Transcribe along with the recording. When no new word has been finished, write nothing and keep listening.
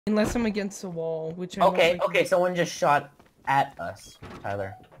Unless I'm against the wall, which I Okay, okay, someone just shot at us,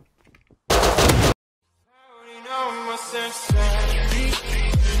 Tyler.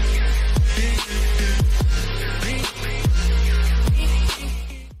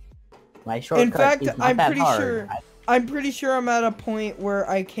 My shortcut In fact, is not I'm that pretty hard. sure. I'm pretty sure I'm at a point where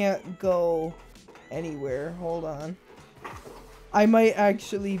I can't go anywhere. Hold on. I might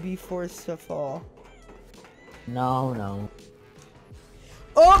actually be forced to fall. No, no.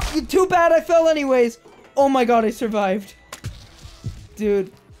 Oh, too bad I fell anyways. Oh my god, I survived. Dude,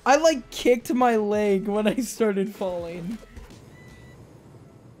 I like kicked my leg when I started falling.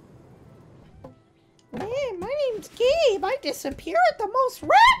 Hey, my name's Gabe. I disappear at the most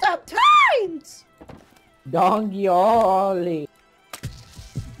random times. Dongioli.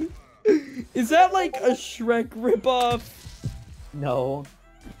 Is that like a Shrek ripoff? No.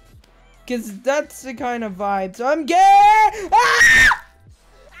 Cause that's the kind of vibes. I'm gay! Ah!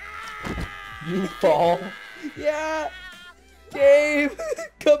 You fall. Yeah. Gabe,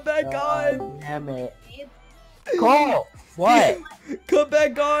 come back on. Damn it. Cole! What? Come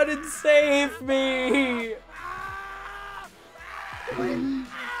back on and save me.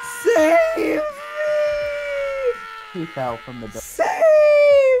 Save me. He fell from the door.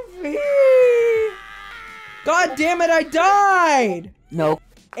 Save me. God damn it, I died. No.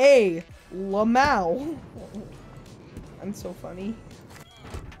 A Lamau. I'm so funny.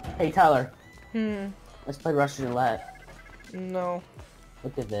 Hey, Tyler. Hmm. Let's play Russian roulette. No.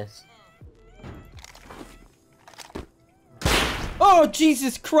 Look at this. Oh,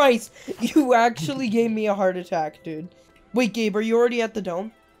 Jesus Christ! You actually gave me a heart attack, dude. Wait, Gabe, are you already at the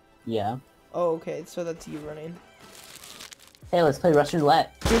dome? Yeah. Oh, okay, so that's you running. Hey, let's play Russian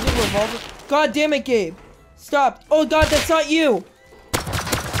roulette. There's a revolver. God damn it, Gabe! Stop! Oh God, that's not you!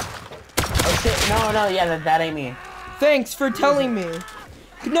 Oh shit! No, yeah, that ain't me. Thanks for telling me.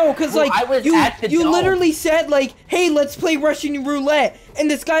 No, cause Well, like I was you at the dome. literally said like, "Hey, let's play Russian roulette," and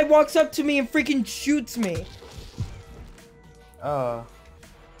this guy walks up to me and freaking shoots me.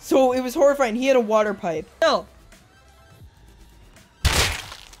 So it was horrifying. He had a water pipe. No.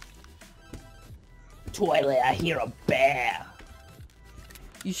 Toilet, I hear a bear.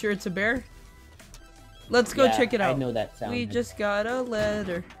 You sure it's a bear? Let's go check it out. I know that sound. We just got a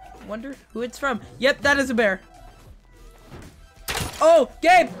letter. Wonder who it's from. Yep, that is a bear. Oh,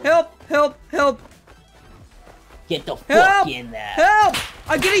 Gabe, help, help, help. Get the fuck Help! in there. Help!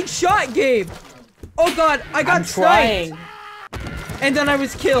 I'm getting shot, Gabe. Oh God, I got sniped. And then I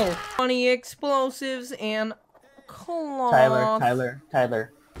was killed. Funny explosives and cloth.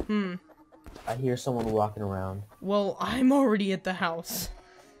 Tyler. Hmm. I hear someone walking around. Well, I'm already at the house.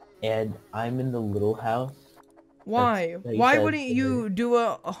 And I'm in the little house. Why? That Why said wouldn't you do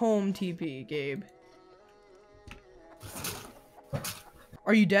a home TP, Gabe?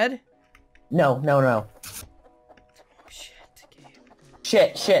 Are you dead? No. Oh, shit, Gabe.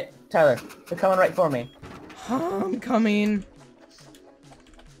 Shit. Tyler, they're coming right for me. I'm coming.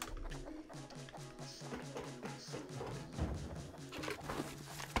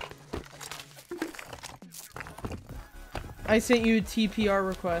 I sent you a TPR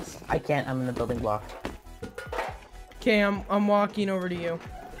request. I can't, I'm in the building block. Okay, I'm walking over to you.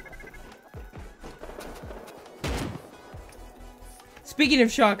 Speaking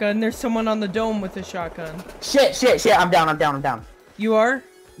of shotgun, there's someone on the dome with a shotgun. Shit, I'm down. You are?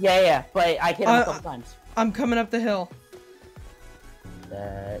 Yeah, but I hit him a couple times. I'm coming up the hill.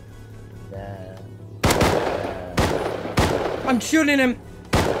 I'm shooting him.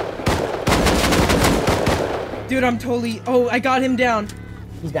 Dude, I'm totally... Oh, I got him down.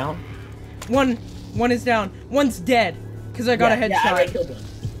 He's down? One is down. One's dead. Because I got a headshot. Yeah, I already killed him.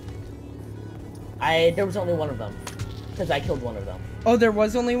 There was only one of them. Because I killed one of them. Oh, there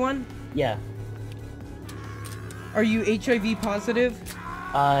was only one? Yeah. Are you HIV positive?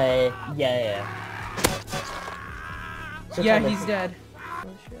 Yeah. So yeah, he's dead. Oh,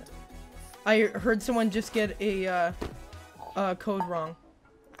 shit. I heard someone just get a code wrong.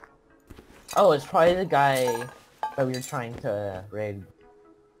 Oh, it's probably the guy that we were trying to raid.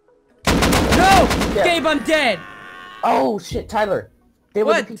 No! Yeah. Gabe, I'm dead! Oh, shit, Tyler. They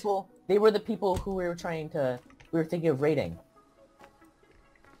were what? They were the people who we were thinking of raiding.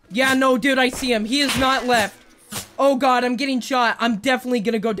 Yeah, no, dude, I see him. He is not left. Oh God, I'm getting shot. I'm definitely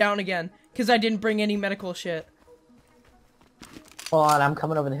gonna go down again. Because I didn't bring any medical shit. Hold on, I'm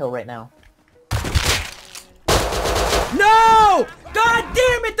coming over the hill right now. No! God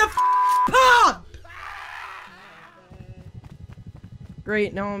damn it, the pump!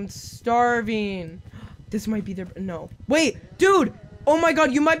 Great, now I'm starving. This might be their... No. Wait, dude! Oh my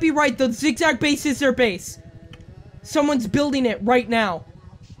God, you might be right. The zigzag base is their base. Someone's building it right now.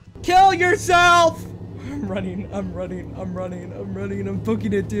 Kill yourself! I'm running. I'm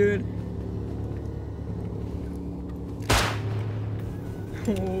booking it, dude.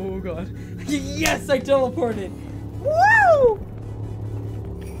 Oh god. Yes, I teleported. Woo!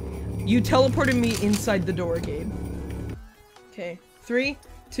 You teleported me inside the door, Gabe. Okay. 3,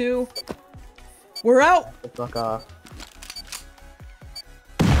 2. We're out. The fuck off.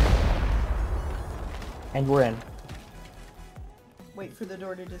 And we're in. Wait for the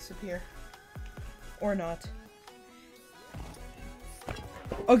door to disappear. Or not.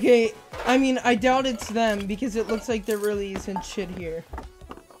 Okay, I mean, I doubt it's them because it looks like there really isn't shit here.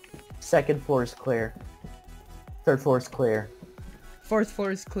 Second floor is clear. Third floor is clear. Fourth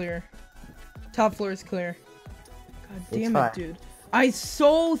floor is clear. Top floor is clear. God damn It's it, dude. I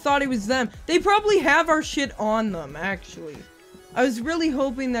so thought it was them. They probably have our shit on them, actually. I was really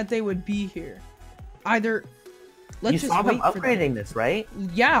hoping that they would be here. Either... Let's You just saw them wait for them. upgrading this, right?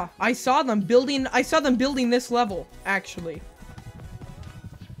 Yeah, I saw them building this level, actually.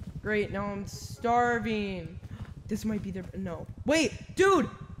 Great, now I'm starving. This might be their... No. Wait, dude!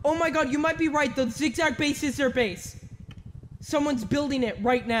 Oh my god, you might be right. The zigzag base is their base. Someone's building it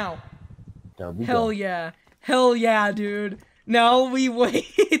right now. Hell yeah. Hell yeah, dude. Now we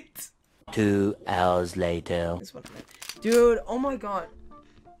wait. 2 hours later. Dude, oh my god.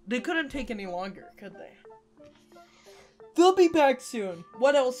 They couldn't take any longer, could they? They'll be back soon.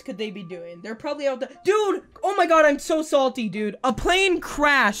 What else could they be doing? They're probably out there. Dude! Oh my god, I'm so salty, dude. A plane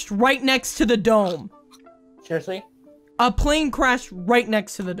crashed right next to the dome. Seriously? A plane crashed right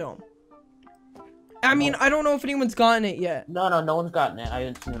next to the dome. I mean, I don't know if anyone's gotten it yet. No one's gotten it. I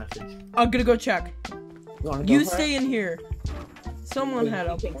didn't see a message. I'm gonna go check. You stay in here. Someone had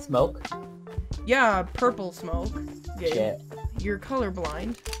a... pink smoke? Yeah, purple smoke. Yeah, Shit. you're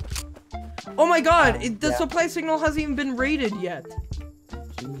colorblind. Oh my god, the yeah. supply signal hasn't even been rated yet.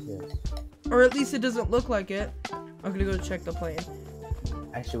 Jesus. Or at least it doesn't look like it. I'm gonna go check the plane.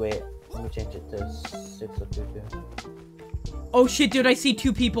 Actually, wait. Let me change it to 6022. Oh shit, dude, I see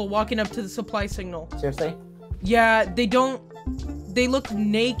 2 people walking up to the supply signal. Seriously? Yeah, they look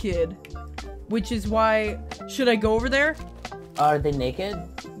naked. Which is why... Should I go over there? Are they naked?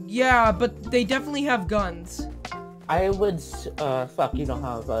 Yeah, but they definitely have guns. I would, fuck, you don't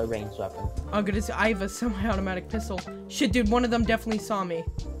have a ranged weapon. I'm gonna say, I have a semi-automatic pistol. Shit, dude, one of them definitely saw me.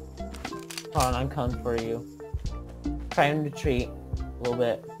 Hold on, I'm coming for you. Try and retreat a little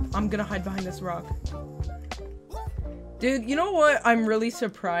bit. I'm gonna hide behind this rock. Dude, you know what I'm really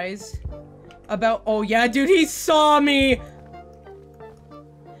surprised about? Oh yeah, dude, he saw me!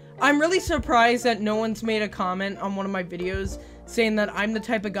 I'm really surprised that no one's made a comment on one of my videos saying that I'm the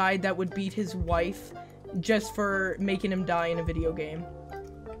type of guy that would beat his wife just for making him die in a video game.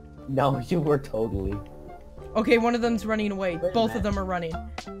 No, you were totally. Okay, one of them's running away. Both of them are running.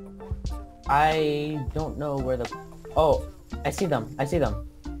 I don't know where the... Oh, I see them.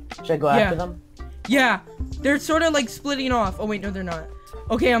 Should I go after them? Yeah, they're sort of like splitting off. Oh wait, no they're not.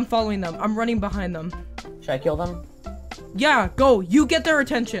 Okay, I'm following them. I'm running behind them. Should I kill them? Yeah, go. You get their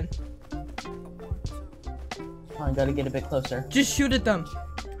attention. Oh, I gotta get a bit closer. Just shoot at them.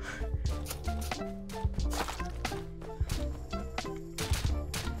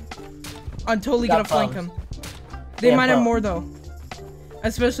 I'm totally gonna flank them. They might have more though.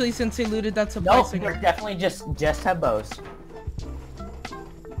 Especially since they looted that supply Nope, signal. they're definitely just have bows.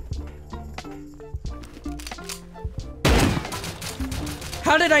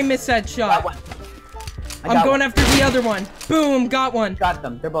 How did I miss that shot? Got one. I'm going after the other one. Boom, got one. Got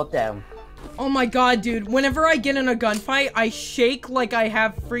them. They're both down. Oh my god, dude. Whenever I get in a gunfight, I shake like I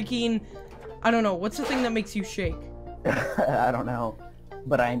have freaking... I don't know. What's the thing that makes you shake? I don't know.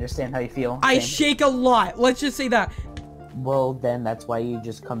 But I understand how you feel. I Same. shake a lot. Let's just say that. Well, then that's why you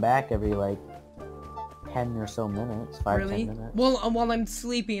just come back every, like, 10 or so minutes. 5, Really? 10 minutes. Well, while I'm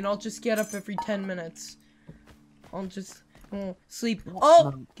sleeping, I'll just get up every 10 minutes. I'll just sleep.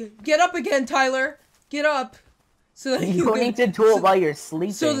 Oh! Get up again, Tyler! Get up! So that you don't need to do it while you're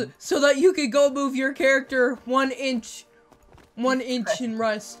sleeping. So that you could go move your character 1 inch in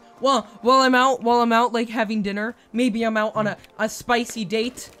rust. Well, while I'm out like having dinner, maybe I'm out on a spicy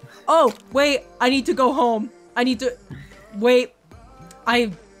date. Oh, wait, I need to go home. I need to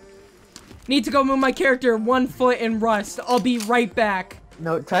go move my character 1 foot in rust. I'll be right back.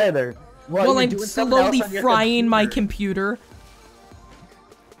 No, Tyler. While I'm slowly frying my computer.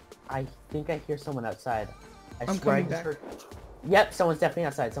 I think I hear someone outside. I'm coming back. Yep, someone's definitely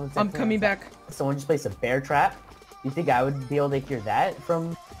outside. I'm coming back. Someone just placed a bear trap. You think I would be able to hear that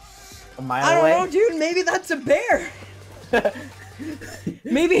from a mile away? I don't know, dude. Maybe that's a bear.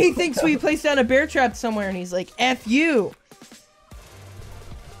 Maybe he thinks we placed down a bear trap somewhere and he's like, F you.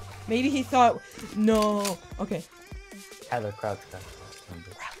 Maybe he thought, no. Okay. Tyler, crouch.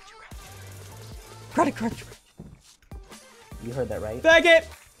 Crouch. You heard that right? Back it!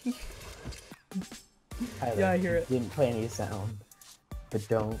 Tyler, Yeah, I hear it. Didn't play any sound, but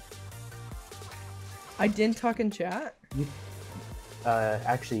don't. I didn't talk in chat?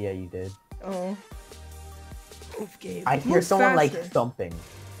 Actually, yeah, you did. Oh. Move, Gabe. I hear Move someone faster. like thumping.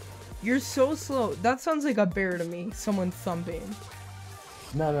 You're so slow. That sounds like a bear to me. Someone thumping.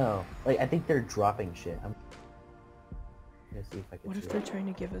 No. Like, I think they're dropping shit. I'm gonna see if I can What if see they're it. trying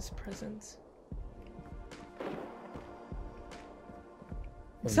to give us presents?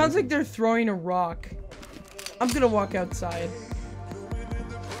 It sounds like they're throwing a rock. I'm gonna walk outside.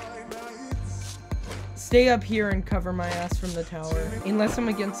 Stay up here and cover my ass from the tower. Unless I'm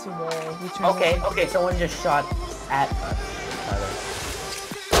against the wall, which I Okay, someone just shot at us, Tyler.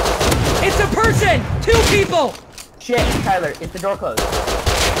 It's a person! 2 people! Shit, Tyler, is the door closed?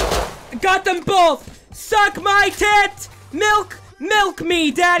 Got them both! Suck my tit! Milk me,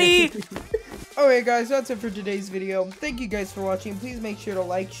 daddy! Alright guys, that's it for today's video. Thank you guys for watching. Please make sure to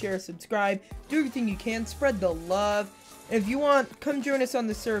like, share, subscribe. Do everything you can. Spread the love. If you want, come join us on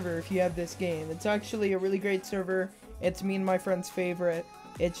the server if you have this game. It's actually a really great server. It's me and my friend's favorite.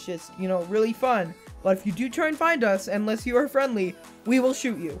 It's just, you know, really fun. But if you do try and find us, unless you are friendly, we will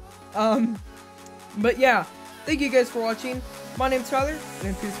shoot you. But yeah, thank you guys for watching. My name's Tyler, and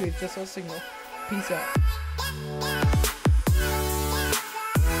I'm Copse with Just Signal. Peace out.